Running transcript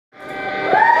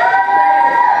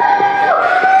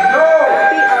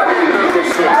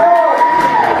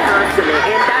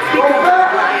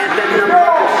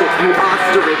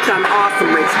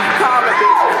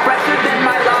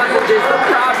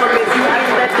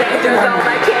zones,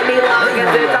 I can't be long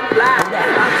as it's I'm fly.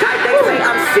 I'm tight, they say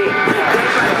I'm sick.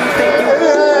 You think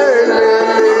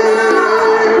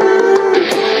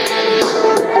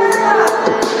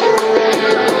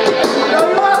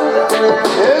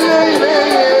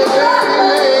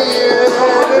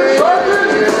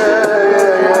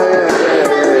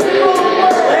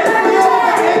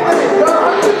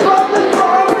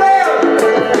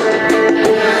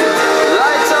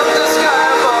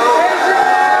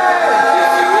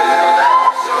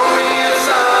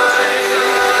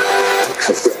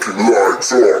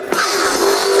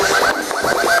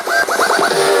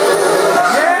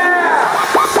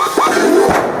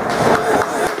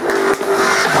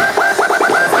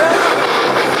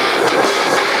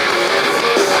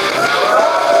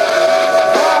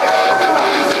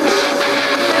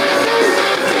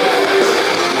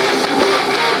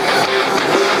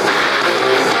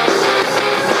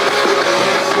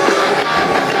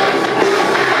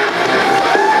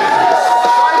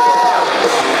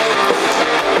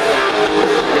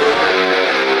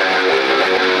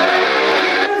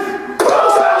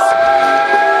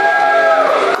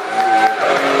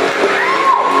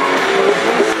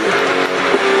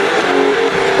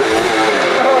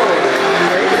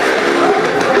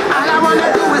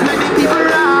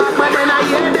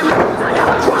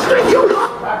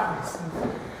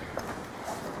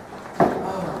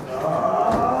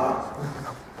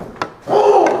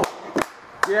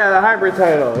yeah, the hybrid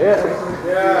title, yeah.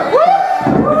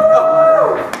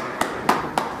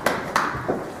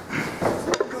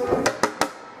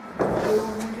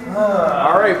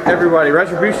 Alright, everybody,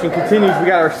 Retribution continues. We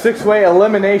got our 6-way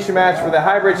elimination match for the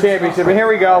hybrid championship, and here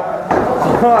we go.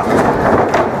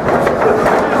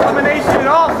 Elimination, and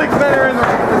all 6 men are in the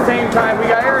ring at the same time. We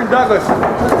got Aaron Douglas, we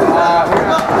got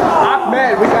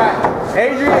Achmed, we got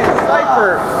Adrian,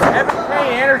 Cypher,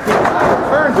 Paine, Anarki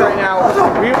turns right now.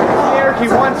 We haven't seen Anarki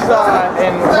once in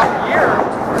about a year.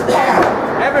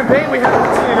 Paine we haven't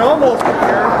seen in almost a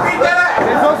year.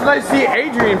 And it's also nice to see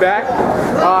Adrian back.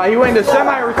 He went into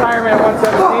semi-retirement at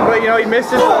 117, but you know he missed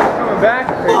it, so he's coming back.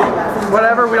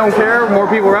 Whatever, we don't care. More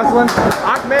people wrestling.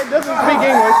 Achmed doesn't speak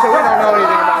English, so we don't know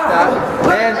anything about that.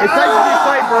 And it's nice to see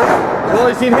Cypher. We've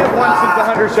only seen him once since the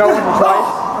Hunter show, once or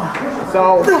twice.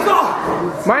 So,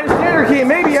 minus Anarki and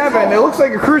maybe Evan, it looks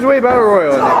like a Cruiserweight Battle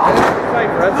Royal in there.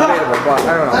 Cypher, that's debatable, but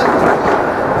I don't know.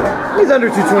 He's under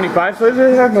 225, so he's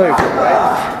definitely right.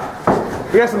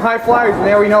 We got some high flyers in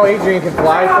there. We know Adrian can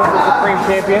fly, former Supreme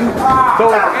Champion.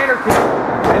 So is Anarki,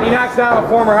 and he knocks down a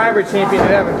former hybrid champion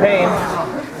in Evan Paine.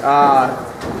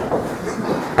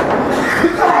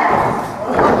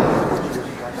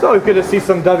 So it's good to see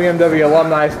some WMWA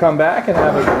alumni come back and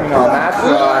have a match.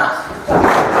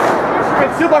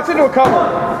 Suplex into a cover.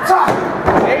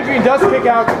 Adrian does kick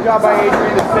out. Good job by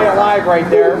Adrian to stay alive right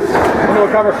there. Into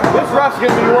a cover. This ref's going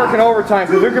to be working overtime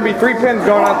because there could be 3 pins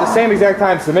going on at the same exact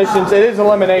time. Submissions. It is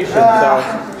elimination, so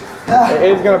it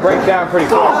is going to break down pretty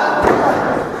quick.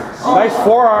 Nice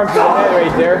forearm to the head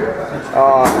right there. Big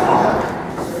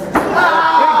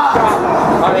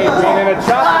chop on Adrian and a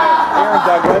chop by Aaron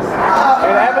Douglas.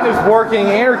 And Evan is working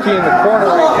Anarki in the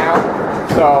corner right now.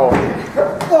 So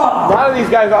a lot of these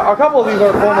guys, a couple of these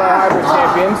are former hybrid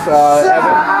champions,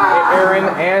 Evan, Aaron,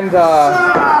 and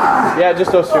yeah,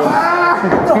 just those 2. Oh,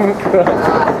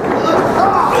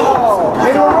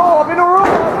 into a roll up, into a roll up.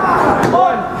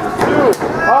 1, 2,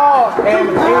 oh, and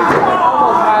Adrian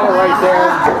almost had it right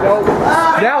there. Nope.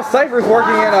 Now Cypher's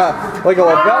working in like a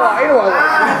labella,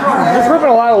 just ripping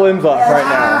a lot of limbs off right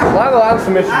now. A lot of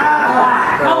submissions.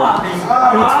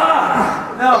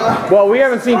 Well, we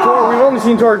haven't seen Torque. We've only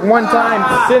seen Torque one time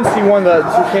since he won the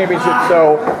championship.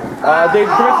 So,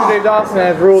 Commissioner Dave Dawson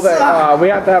has ruled that we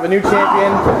have to have a new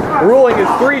champion. The ruling is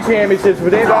 3 championships, but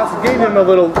Dave Dawson gave him a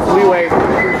little leeway.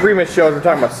 3 missed shows. We're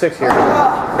talking about 6 here.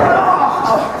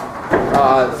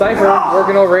 Cypher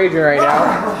working over Adrian right now,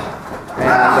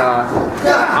 and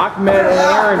Achmed and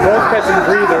Aaron both catching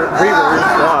breathers.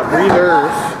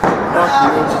 Fuck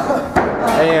you.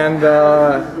 And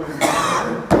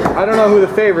I don't know who the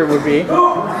favorite would be.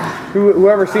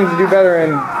 Whoever seems to do better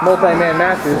in multi-man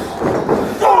matches.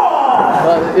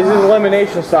 This is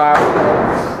elimination style.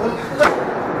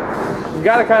 You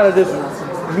gotta kind of just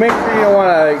make sure you don't want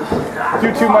to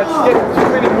do too much, get too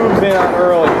many moves in on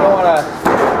early. You don't want to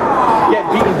get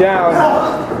beaten down.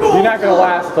 You're not going to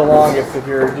last the longest if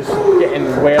you're just getting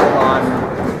wailed on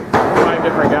 5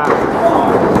 different guys.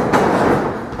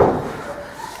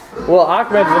 Well,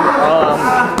 Achmed,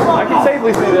 I can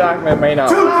safely say that Achmed may not.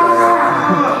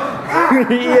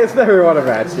 He has never won a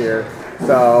match here.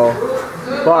 So,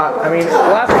 but, I mean,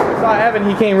 last saw Evan,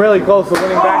 he came really close to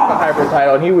winning back the hybrid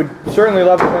title, and he would certainly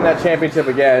love to win that championship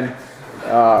again,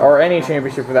 or any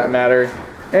championship for that matter.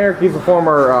 Anarki's a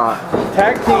former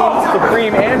tag team,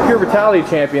 supreme, and pure brutality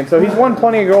champion, so he's won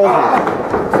plenty of gold here.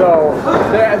 So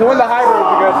to win the hybrid would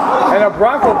be good. And a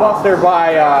Bronco Buster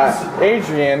by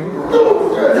Adrian.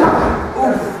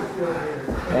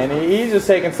 And he's just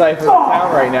taking Cypher to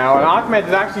town right now. And Achmed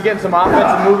is actually getting some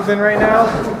offensive moves in right now,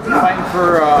 fighting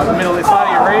for the Middle East,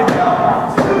 Saudi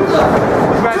Arabia.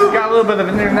 This match has got a little bit of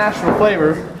an international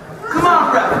flavor. Come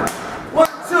on, ref. 1,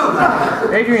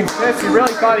 2. Adrian's pissed. He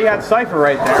really thought he had Cypher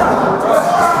right there.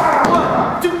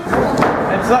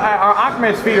 And so,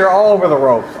 Achmed's feet are all over the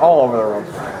ropes. All over the ropes.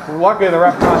 Luckily the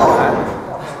ref caught that.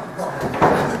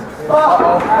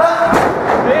 Uh-oh.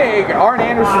 Big Arn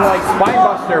Anderson-like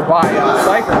spinebuster by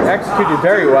Cypher, executed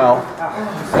very well.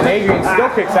 And Adrian still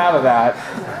kicks out of that.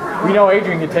 We know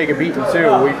Adrian can take a beating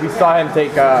too. We saw him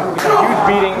take a huge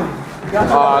beating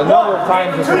a number of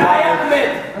times in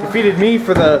Survivor. Defeated me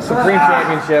for the Supreme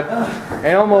Championship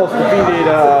and almost defeated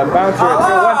Bouncer at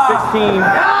 116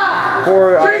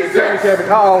 for the championship.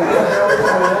 Uh-oh.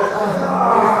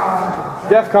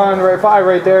 DEFCON 5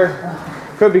 right there.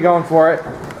 Could be going for it.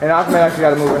 And Achmed actually got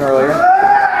to move in earlier.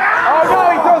 Oh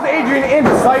no, he throws Adrian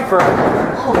into Cypher.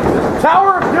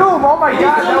 Tower of Doom, oh my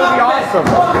god, that would be awesome.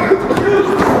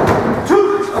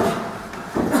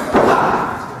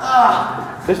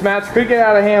 This match could get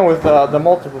out of hand with the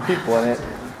multiple people in it.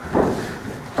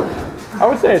 I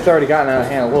would say it's already gotten out of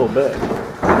hand a little bit.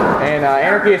 And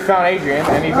Anarki has found Adrian,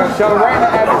 and he's going to shove it right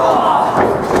into Evan.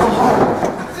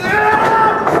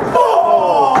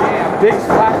 Big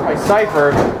splash by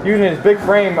Cypher, using his big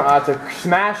frame to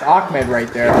smash Achmed right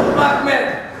there.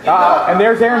 And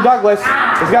there's Aaron Douglas.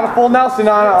 He's got a full Nelson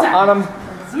on him.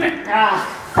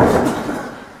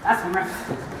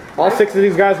 All 6 of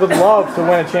these guys would love to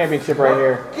win a championship right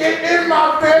here. Get in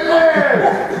my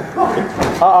belly!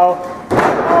 Uh-oh.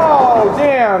 Oh,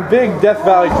 damn. Big Death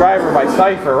Valley driver by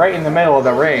Cypher right in the middle of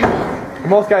the ring.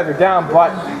 Most guys are down,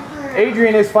 but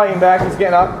Adrian is fighting back. He's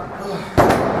getting up.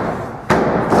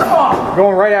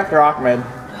 Going right after Achmed.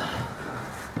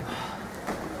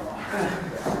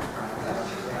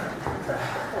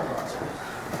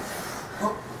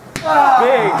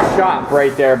 Big chop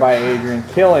right there by Adrian.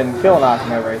 Killing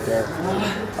Achmed right there.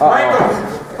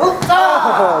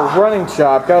 Uh-oh. Running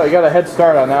chop. Got a head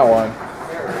start on that one.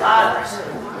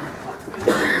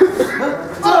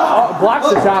 Oh, blocks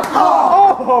the chop.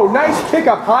 Oh, nice kick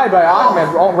up high by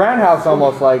Achmed. Roundhouse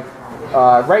almost like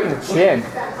right in the chin.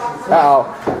 Uh-oh.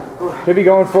 Could be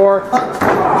going for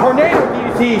Tornado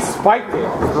DDT, spiked it.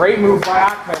 Great move by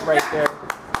Achmed right there.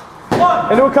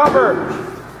 Into a cover.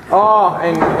 Oh,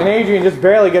 and Adrian just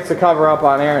barely gets the cover up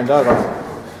on Aaron Douglas.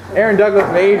 Aaron Douglas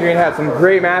and Adrian had some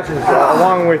great matches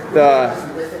along with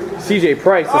CJ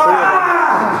Price. The 3 of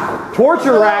them.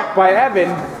 Torture rack by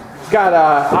Evan. He's got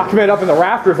Achmed up in the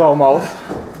rafters almost.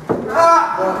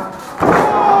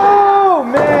 Oh,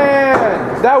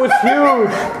 man. That was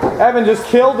huge. Evan just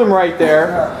killed him right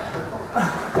there.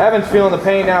 Evan's feeling the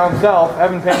pain now himself.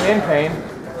 Evan Paine in pain.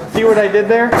 See what I did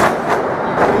there?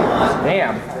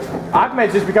 Damn.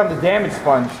 Achmed just becomes a damage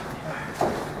sponge.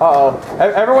 Uh-oh.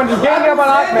 Everyone just ganging up on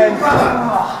Achmed.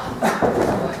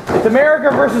 It's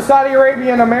America versus Saudi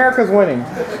Arabia, and America's winning.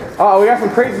 Uh-oh, we got some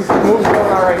crazy moves going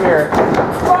on right here.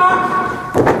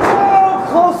 Oh,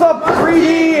 close up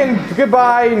 3D and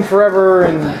goodbye and forever.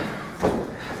 And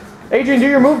Adrian, do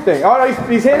your move thing. Oh, no,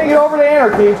 he's handing it over to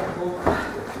Anarki.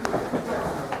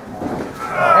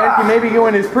 Anarki maybe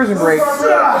going his prison break.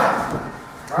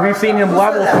 We've seen him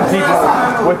level some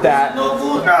people with that.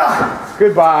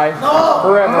 Goodbye.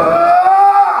 Forever.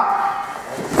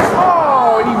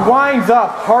 Oh, and he winds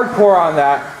up hardcore on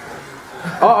that.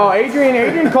 Uh-oh,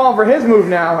 Adrian calling for his move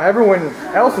now. Everyone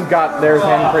else has got theirs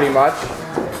in pretty much.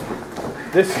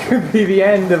 This could be the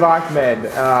end of Achmed.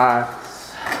 Uh-oh.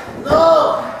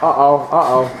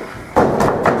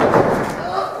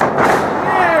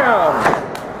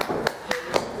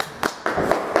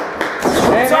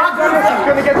 Everybody's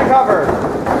going to get the cover.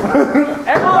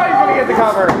 Everybody's going to get the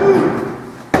cover.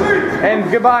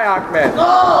 And goodbye, Achmed.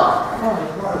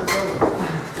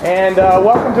 And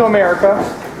welcome to America.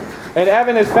 And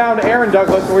Evan has found Aaron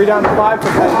Douglas. We're down to 5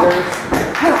 competitors.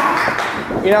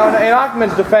 You know, in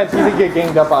Achmed's defense, he did get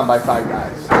ganged up on by 5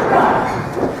 guys.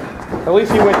 At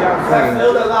least he went down swinging.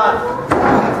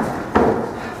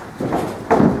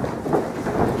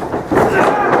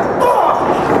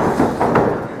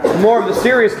 More of the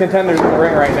serious contenders in the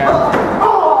ring right now.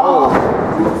 Oh.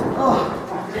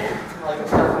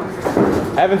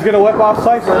 Evan's gonna whip off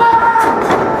Cypher.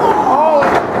 Oh,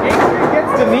 Adrian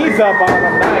gets the knees up on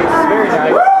him. Nice, very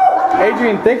nice.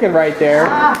 Adrian thinking right there.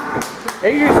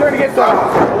 Adrian's starting to get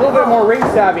a little bit more ring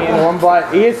savvy into him,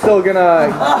 but he is still gonna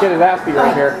get his ass beat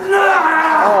right here.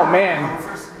 Oh man,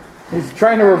 he's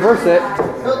trying to reverse it.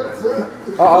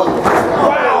 Uh-oh.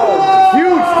 Wow,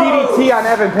 huge DDT on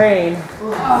Evan Paine.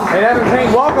 And Evan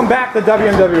Paine, welcome back to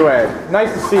WMWA.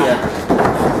 Nice to see you.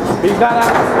 He's not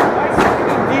out.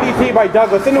 Nice DDT by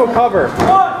Douglas into a cover.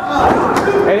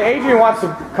 And Adrian wants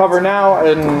to cover now,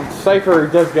 and Cypher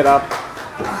does get up.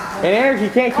 And Anarki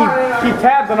can't keep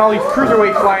tabs on all these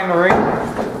cruiserweights flying in the ring.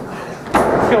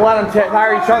 Just gonna let them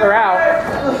tire each other out.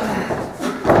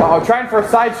 Uh-oh, trying for a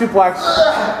side suplex.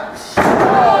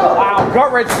 Oh, wow,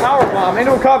 gut-wrench powerbomb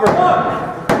into a cover.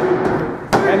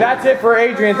 And that's it for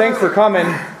Adrian. Thanks for coming.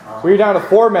 We're down to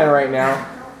 4 men right now.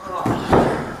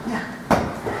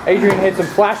 Adrian hit some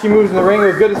flashy moves in the ring. It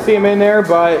was good to see him in there,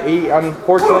 but he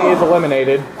unfortunately is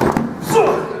eliminated.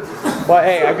 But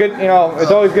hey,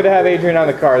 it's always good to have Adrian on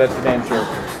the card. That's for damn sure.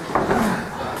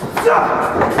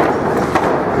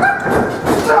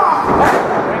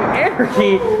 And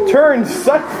Anarki turns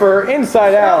Cypher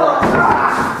inside out.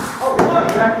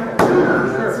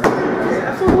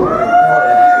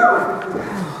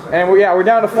 And we're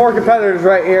down to 4 competitors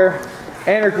right here.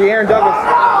 Anarki, Aaron Douglas.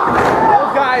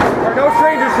 Those guys are no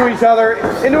strangers to each other.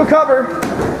 Into a cover.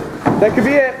 That could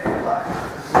be it.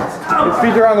 His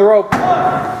feet are on the rope.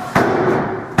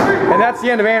 And that's the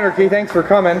end of Anarki. Thanks for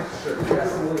coming.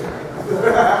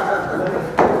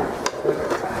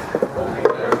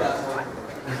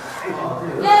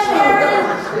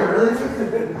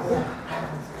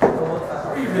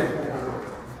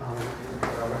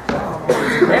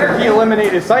 Anarki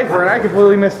eliminated Cypher, and I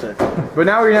completely missed it. But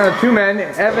now we're down to 2 men: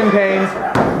 Evan Paine,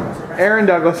 Aaron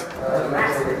Douglas.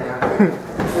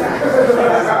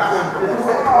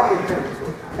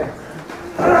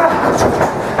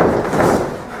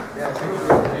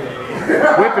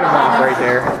 Whipping him off right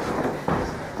there.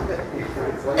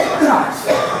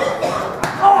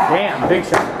 Damn, big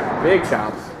shot. Big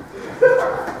chops.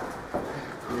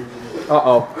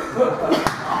 Uh-oh.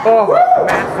 Oh,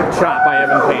 massive chop by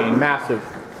Evan Paine. Massive.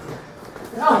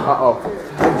 Uh-oh.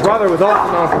 His brother was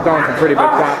also known for throwing some pretty big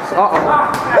chops. Uh-oh.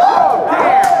 Oh,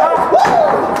 damn.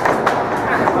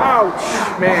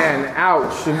 Ouch, man.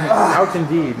 Ouch. Ouch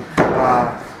indeed.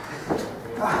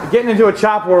 Getting into a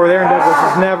chop war with Aaron Douglas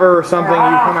is never something you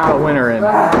come out a winner in.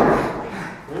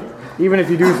 Even if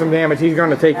you do some damage, he's going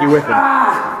to take you with him.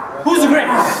 Who's the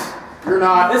greatest? You're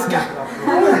not. This guy.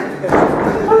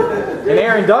 And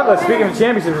Aaron Douglas, speaking of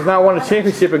championships, has not won a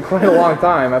championship in quite a long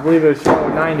time. I believe it was show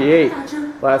 98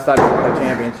 last time he won a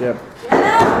championship.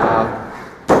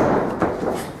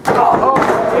 Oh,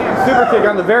 damn, super kick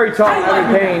on the very tall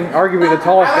Evan Paine, arguably the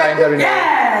tallest guy in WWE.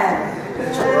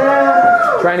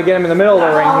 Trying to get him in the middle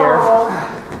of the ring here.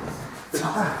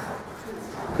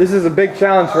 This is a big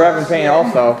challenge for Evan Paine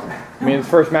also. I mean, his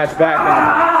first match back in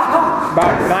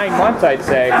about 9 months, I'd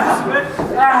say.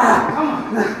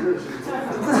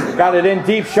 Got it in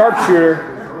deep, sharpshooter.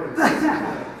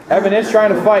 Evan is trying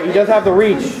to fight. He does have the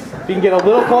reach. If he can get a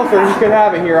little closer, he could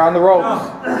have it here on the ropes.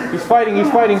 He's fighting, he's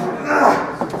fighting.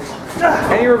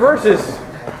 And he reverses.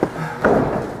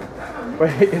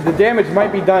 But the damage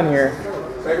might be done here.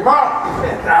 Take him out.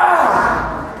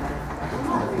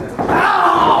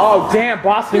 Oh, damn,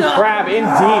 Boston Crab in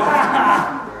deep.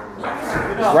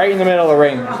 Right in the middle of the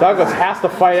ring. Douglas has to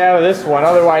fight out of this one,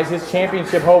 otherwise his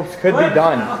championship hopes could be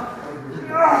done.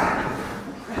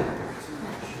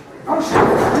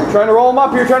 Trying to roll him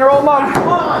up here, trying to roll him up.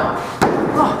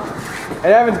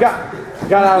 And Evans got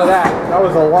out of that. That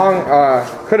was a long,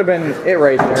 could have been it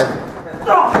right there.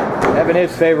 Evan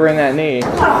is favoring that knee. A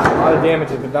lot of damage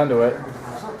has been done to it.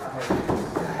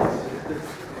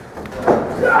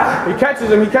 He catches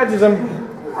him, he catches him.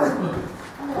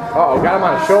 Uh-oh, got him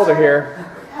on his shoulder here.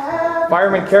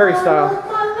 Fireman carry style.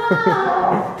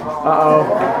 Uh-oh.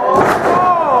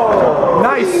 Oh,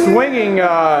 nice swinging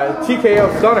TKO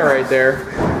stunner right there.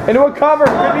 Into a cover,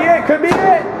 could be it, could be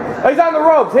it. Oh, he's on the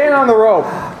ropes, hand on the rope.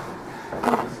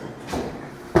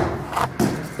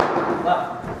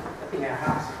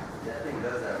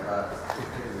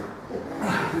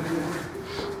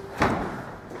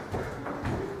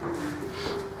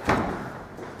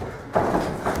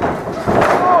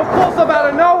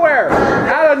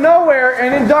 Out of nowhere,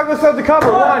 and then Douglas has the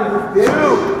cover. 1, 2, 3. He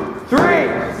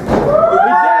did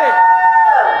it.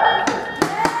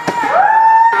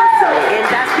 And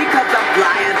that's because I'm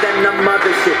flyer than the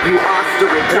mothership. You asked to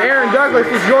return. Aaron Douglas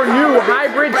is your new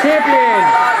hybrid champion.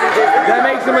 That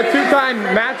makes him a 2-time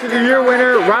Match of the Year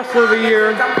winner, Wrestler of the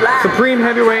Year, Supreme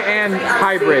Heavyweight, and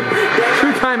Hybrid.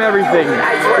 2-time everything.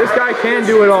 This guy can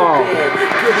do it all.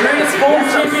 Greatest home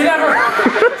champion ever.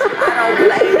 I don't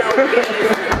play no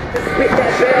games. Spit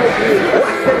that Bellevue.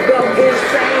 Watch them go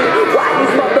insane. Why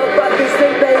these motherfuckers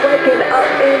think they waking up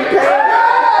in pain?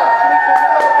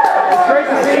 It's great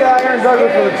to see Aaron Douglas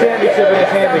with a championship in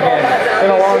his hands again in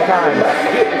a long time.